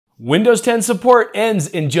Windows 10 support ends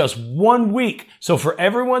in just 1 week. So for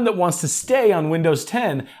everyone that wants to stay on Windows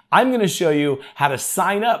 10, I'm going to show you how to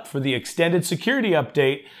sign up for the extended security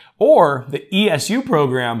update or the ESU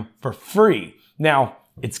program for free. Now,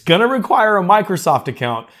 it's going to require a Microsoft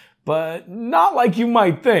account, but not like you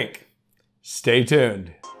might think. Stay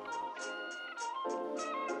tuned.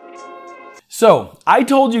 So, I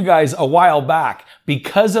told you guys a while back,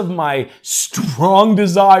 because of my strong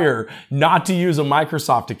desire not to use a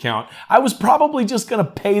Microsoft account, I was probably just going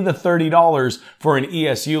to pay the $30 for an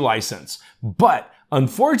ESU license. But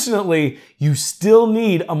unfortunately, you still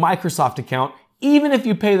need a Microsoft account even if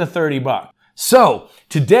you pay the $30. So,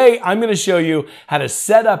 today I'm going to show you how to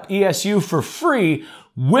set up ESU for free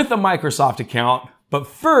with a Microsoft account. But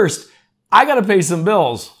first, I got to pay some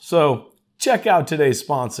bills. So, check out today's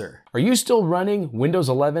sponsor. Are you still running Windows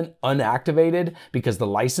 11 unactivated because the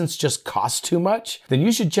license just costs too much? Then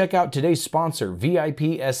you should check out today's sponsor, VIP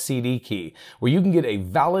SCD Key, where you can get a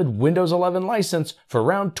valid Windows 11 license for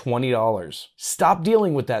around $20. Stop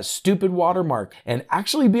dealing with that stupid watermark and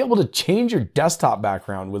actually be able to change your desktop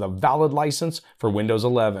background with a valid license for Windows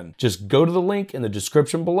 11. Just go to the link in the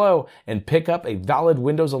description below and pick up a valid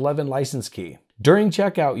Windows 11 license key. During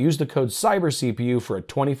checkout, use the code CYBERCPU for a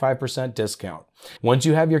 25% discount. Once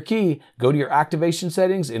you have your key, go to your activation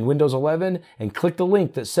settings in Windows 11 and click the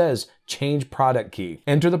link that says Change Product Key.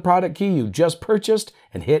 Enter the product key you just purchased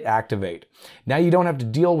and hit Activate. Now you don't have to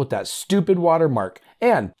deal with that stupid watermark.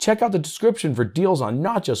 And check out the description for deals on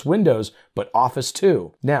not just Windows, but Office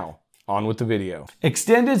too. Now, on with the video.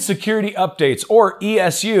 Extended Security Updates, or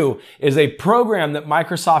ESU, is a program that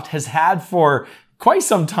Microsoft has had for quite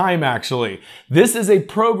some time, actually. This is a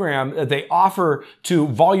program that they offer to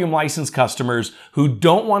volume license customers who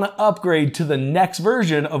don't want to upgrade to the next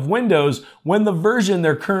version of Windows when the version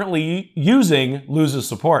they're currently using loses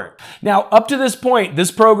support. Now, up to this point,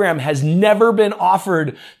 this program has never been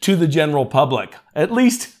offered to the general public, at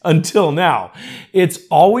least until now. It's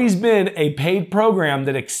always been a paid program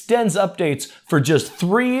that extends updates for just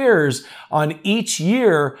 3 years. On each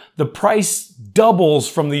year, the price doubles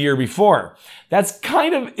from the year before. That's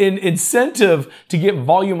kind of an incentive to get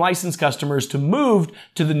volume license customers to move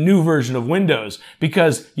to the new version of Windows,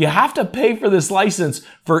 because you have to pay for this license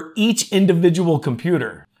for each individual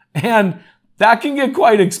computer. And that can get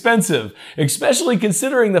quite expensive, especially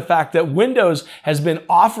considering the fact that Windows has been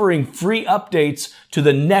offering free updates to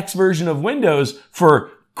the next version of Windows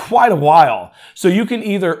for quite a while. So you can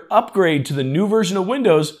either upgrade to the new version of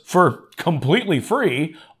Windows for completely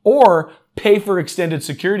free, or pay for extended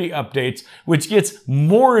security updates, which gets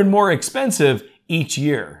more and more expensive each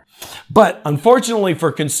year. But unfortunately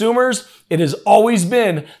for consumers, it has always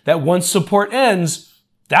been that once support ends,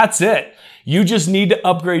 that's it. You just need to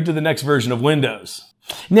upgrade to the next version of Windows.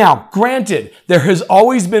 Now, granted, there has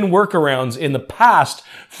always been workarounds in the past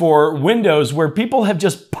for Windows where people have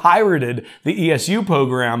just pirated the ESU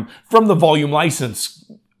program from the volume license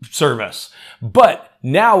service. But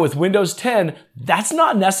now with Windows 10, that's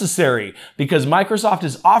not necessary because Microsoft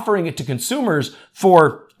is offering it to consumers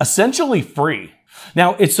for essentially free.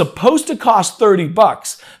 Now, it's supposed to cost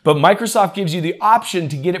 $30, but Microsoft gives you the option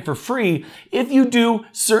to get it for free if you do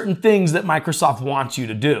certain things that Microsoft wants you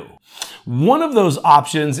to do. One of those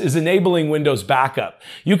options is enabling Windows backup.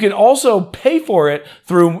 You can also pay for it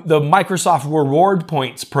through the Microsoft Reward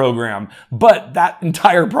Points program, but that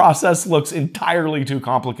entire process looks entirely too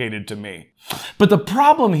complicated to me. But the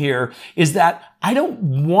problem here is that I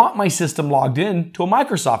don't want my system logged in to a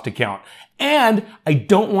Microsoft account, and I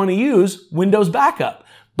don't want to use Windows backup.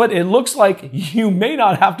 But it looks like you may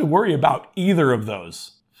not have to worry about either of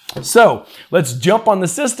those. So let's jump on the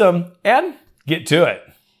system and get to it.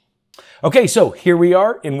 Okay, so here we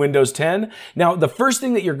are in Windows 10. Now, the first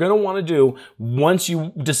thing that you're going to want to do once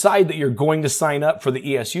you decide that you're going to sign up for the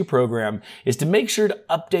ESU program is to make sure to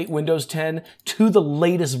update Windows 10 to the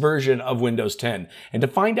latest version of Windows 10. And to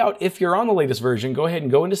find out if you're on the latest version, go ahead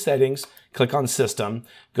and go into Settings, click on System,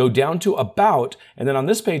 go down to About, and then on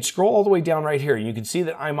this page, scroll all the way down right here. You can see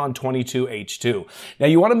that I'm on 22H2. Now,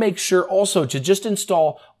 you want to make sure also to just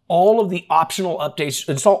install all of the optional updates,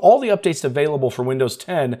 install all the updates available for Windows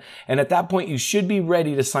 10, and at that point you should be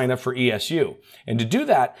ready to sign up for ESU. And to do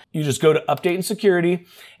that, you just go to Update and Security,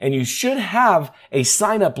 and you should have a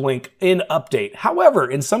sign up link in Update.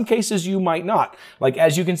 However, in some cases you might not. Like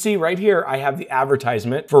as you can see right here, I have the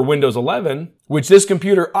advertisement for Windows 11, which this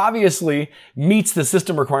computer obviously meets the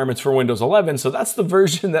system requirements for Windows 11, so that's the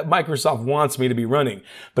version that Microsoft wants me to be running.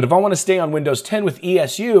 But if I want to stay on Windows 10 with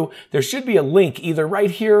ESU, there should be a link either right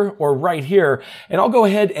here or right here, and I'll go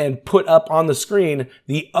ahead and put up on the screen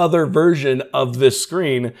the other version of this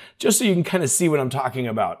screen, just so you can kind of see what I'm talking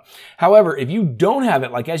about. However, if you don't have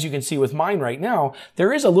it, like as you can see with mine right now,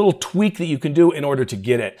 there is a little tweak that you can do in order to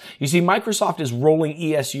get it. You see, Microsoft is rolling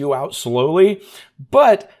ESU out slowly,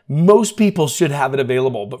 but most people should have it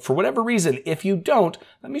available. But for whatever reason, if you don't,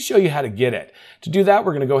 let me show you how to get it. To do that,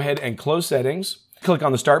 we're going to go ahead and close settings. Click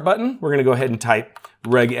on the start button. We're going to go ahead and type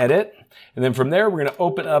regedit. And then from there, we're going to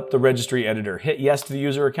open up the registry editor. Hit yes to the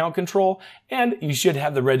user account control, and you should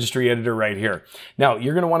have the registry editor right here. Now,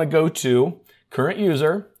 you're going to want to go to current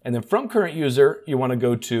user, and then from current user, you want to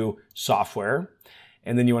go to software,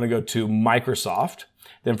 and then you want to go to Microsoft.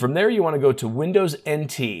 Then from there, you want to go to Windows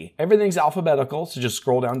NT. Everything's alphabetical, so just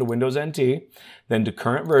scroll down to Windows NT, then to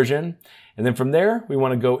current version. And then from there, we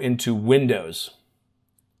want to go into Windows.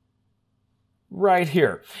 Right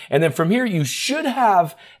here. And then from here, you should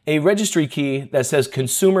have a registry key that says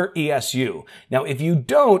Consumer ESU. Now, if you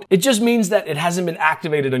don't, it just means that it hasn't been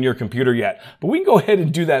activated on your computer yet. But we can go ahead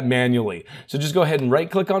and do that manually. So just go ahead and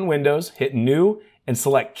right-click on Windows, hit New, and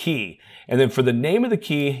select Key. And then for the name of the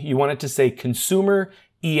key, you want it to say Consumer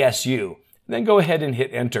ESU. Then go ahead and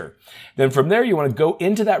hit enter. Then from there, you want to go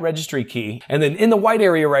into that registry key. And then in the white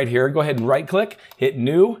area right here, go ahead and right click, hit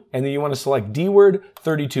new, and then you want to select DWORD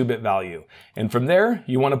 32-bit value. And from there,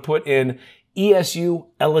 you want to put in ESU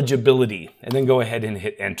eligibility, and then go ahead and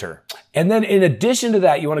hit enter. And then in addition to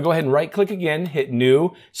that, you want to go ahead and right click again, hit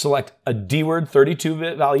new, select a DWORD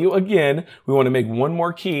 32-bit value again. We want to make one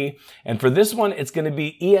more key. And for this one, it's going to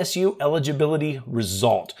be ESU eligibility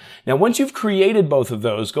result. Now, once you've created both of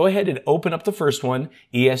those, go ahead and open up the first one,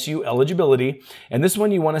 ESU eligibility. And this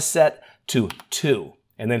one you want to set to 2.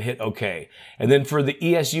 And then hit OK. And then for the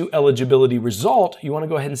ESU eligibility result, you want to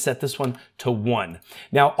go ahead and set this one to 1.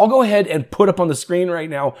 Now, I'll go ahead and put up on the screen right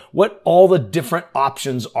now what all the different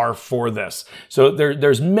options are for this. So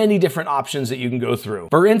there's many different options that you can go through.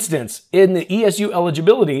 For instance, in the ESU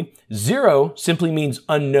eligibility, 0 simply means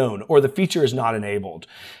unknown, or the feature is not enabled.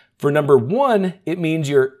 For number 1, it means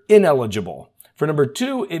you're ineligible. For number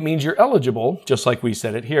 2, it means you're eligible, just like we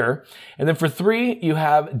said it here. And then for 3, you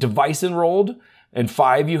have device enrolled. And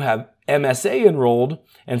 5, you have MSA enrolled.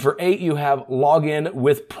 And for 8, you have login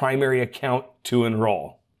with primary account to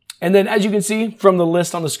enroll. And then as you can see from the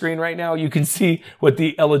list on the screen right now, you can see what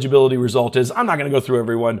the eligibility result is. I'm not going to go through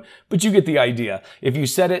every one, but you get the idea. If you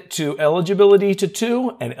set it to eligibility to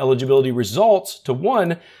 2 and eligibility results to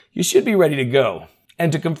 1, you should be ready to go.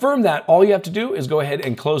 And to confirm that, all you have to do is go ahead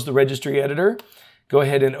and close the registry editor. Go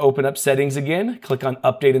ahead and open up settings again, click on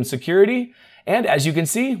update and security. And as you can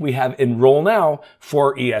see, we have enroll now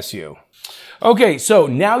for ESU. Okay, so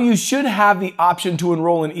now you should have the option to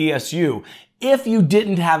enroll in ESU if you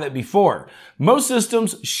didn't have it before. Most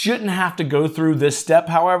systems shouldn't have to go through this step,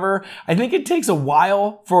 however. I think it takes a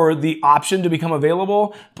while for the option to become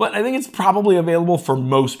available, but I think it's probably available for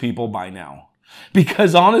most people by now.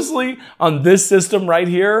 Because honestly, on this system right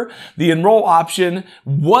here, the enroll option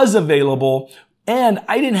was available and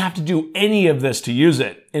I didn't have to do any of this to use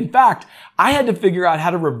it. In fact, I had to figure out how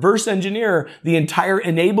to reverse engineer the entire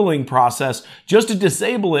enabling process just to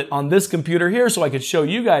disable it on this computer here so I could show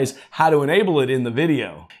you guys how to enable it in the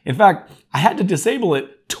video. In fact, I had to disable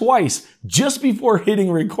it twice just before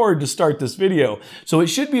hitting record to start this video. So it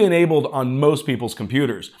should be enabled on most people's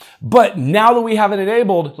computers. But now that we have it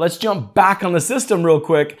enabled, let's jump back on the system real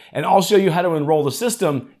quick and I'll show you how to enroll the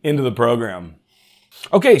system into the program.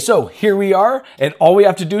 Okay, so here we are, and all we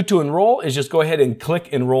have to do to enroll is just go ahead and click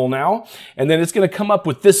Enroll Now, and then it's going to come up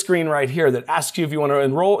with this screen right here that asks you if you want to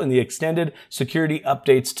enroll in the extended security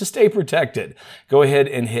updates to stay protected. Go ahead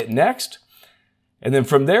and hit Next, and then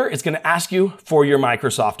from there, it's going to ask you for your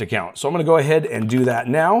Microsoft account. So I'm going to go ahead and do that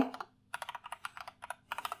now.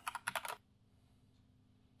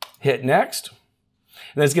 Hit Next, and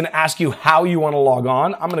then it's going to ask you how you want to log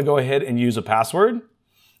on. I'm going to go ahead and use a password.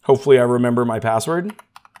 Hopefully I remember my password.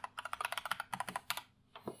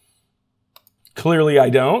 Clearly I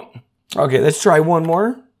don't. Okay, let's try one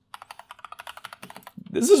more.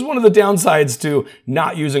 This is one of the downsides to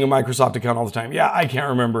not using a Microsoft account all the time. Yeah, I can't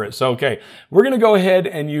remember it. So, okay, we're going to go ahead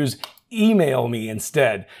and use email me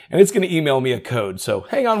instead. And it's going to email me a code. So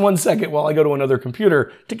hang on one second while I go to another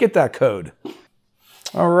computer to get that code.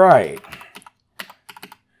 All right.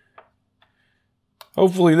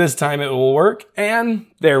 Hopefully this time it will work, and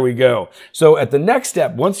there we go. So at the next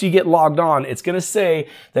step, once you get logged on, it's going to say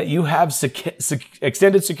that you have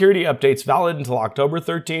extended security updates valid until October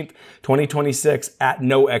 13th, 2026 at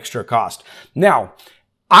no extra cost. Now,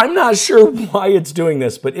 I'm not sure why it's doing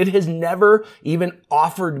this, but it has never even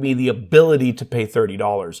offered me the ability to pay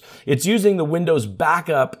 $30. It's using the Windows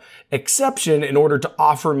backup exception in order to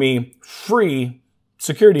offer me free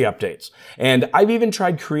security updates. And I've even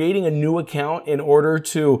tried creating a new account in order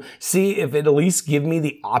to see if it at least give me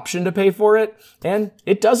the option to pay for it. And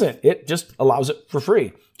it doesn't. It just allows it for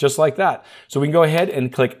free, just like that. So we can go ahead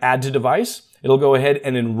and click add to device. It'll go ahead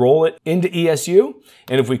and enroll it into ESU.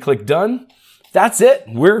 And if we click done, that's it.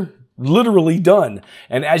 We're literally done.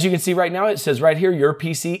 And as you can see right now, it says right here, your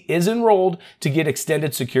PC is enrolled to get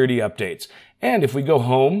extended security updates. And if we go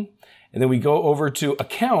home and then we go over to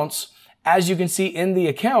accounts, as you can see in the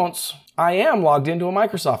accounts, I am logged into a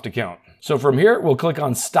Microsoft account. So from here, we'll click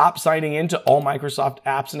on stop signing into all Microsoft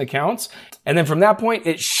apps and accounts. And then from that point,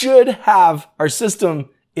 it should have our system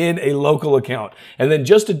in a local account. And then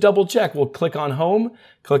just to double check, we'll click on home,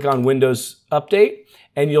 click on Windows Update,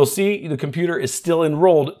 and you'll see the computer is still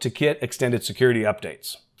enrolled to get extended security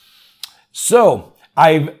updates. So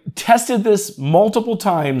I've tested this multiple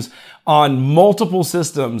times on multiple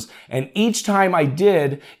systems, and each time I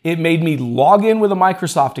did, it made me log in with a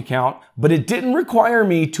Microsoft account, but it didn't require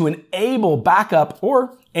me to enable backup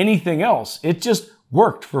or anything else. It just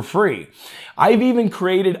worked for free. I've even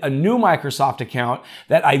created a new Microsoft account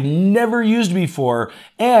that I've never used before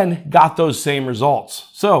and got those same results.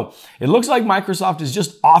 So it looks like Microsoft is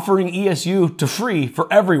just offering ESU to free for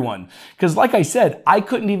everyone. Because like I said, I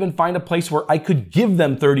couldn't even find a place where I could give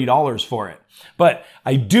them $30 for it. But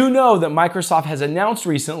I do know that Microsoft has announced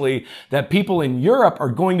recently that people in Europe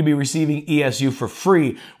are going to be receiving ESU for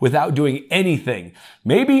free without doing anything.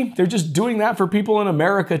 Maybe they're just doing that for people in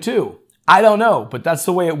America too. I don't know, but that's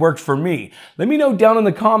the way it worked for me. Let me know down in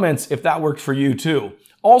the comments if that worked for you too.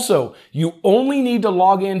 Also, you only need to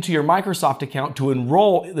log into your Microsoft account to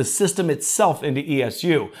enroll the system itself into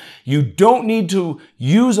ESU. You don't need to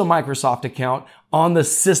use a Microsoft account on the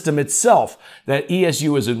system itself that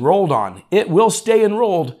ESU is enrolled on. It will stay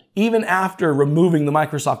enrolled even after removing the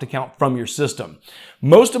Microsoft account from your system.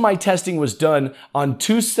 Most of my testing was done on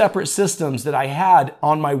two separate systems that I had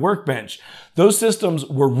on my workbench. Those systems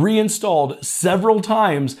were reinstalled several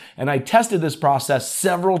times, and I tested this process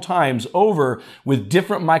several times over with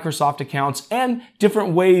different Microsoft accounts and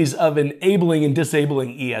different ways of enabling and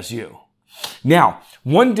disabling ESU. Now,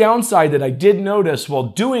 one downside that I did notice while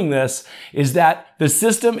doing this is that the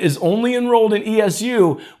system is only enrolled in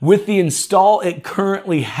ESU with the install it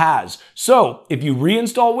currently has. So if you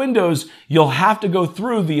reinstall Windows, you'll have to go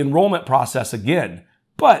through the enrollment process again.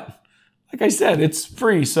 But like I said, it's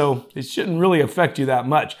free, so it shouldn't really affect you that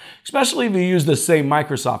much, especially if you use the same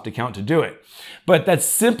Microsoft account to do it. But that's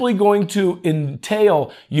simply going to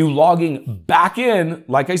entail you logging back in,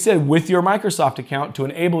 like I said, with your Microsoft account to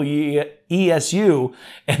enable ESU,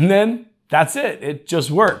 and then that's it. It just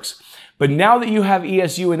works. But now that you have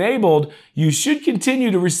ESU enabled, you should continue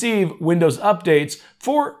to receive Windows updates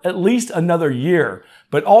for at least another year.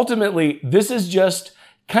 But ultimately, this is just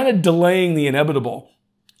kind of delaying the inevitable.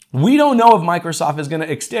 We don't know if Microsoft is going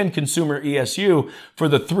to extend consumer ESU for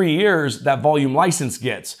the 3 years that volume license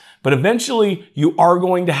gets, but eventually you are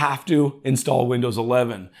going to have to install Windows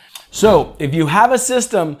 11. So if you have a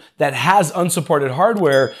system that has unsupported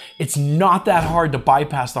hardware, it's not that hard to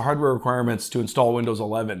bypass the hardware requirements to install Windows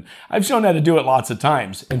 11. I've shown how to do it lots of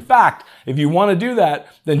times. In fact, if you want to do that,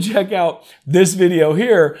 then check out this video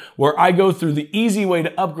here where I go through the easy way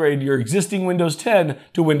to upgrade your existing Windows 10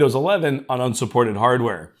 to Windows 11 on unsupported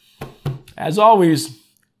hardware. As always,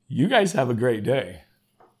 you guys have a great day.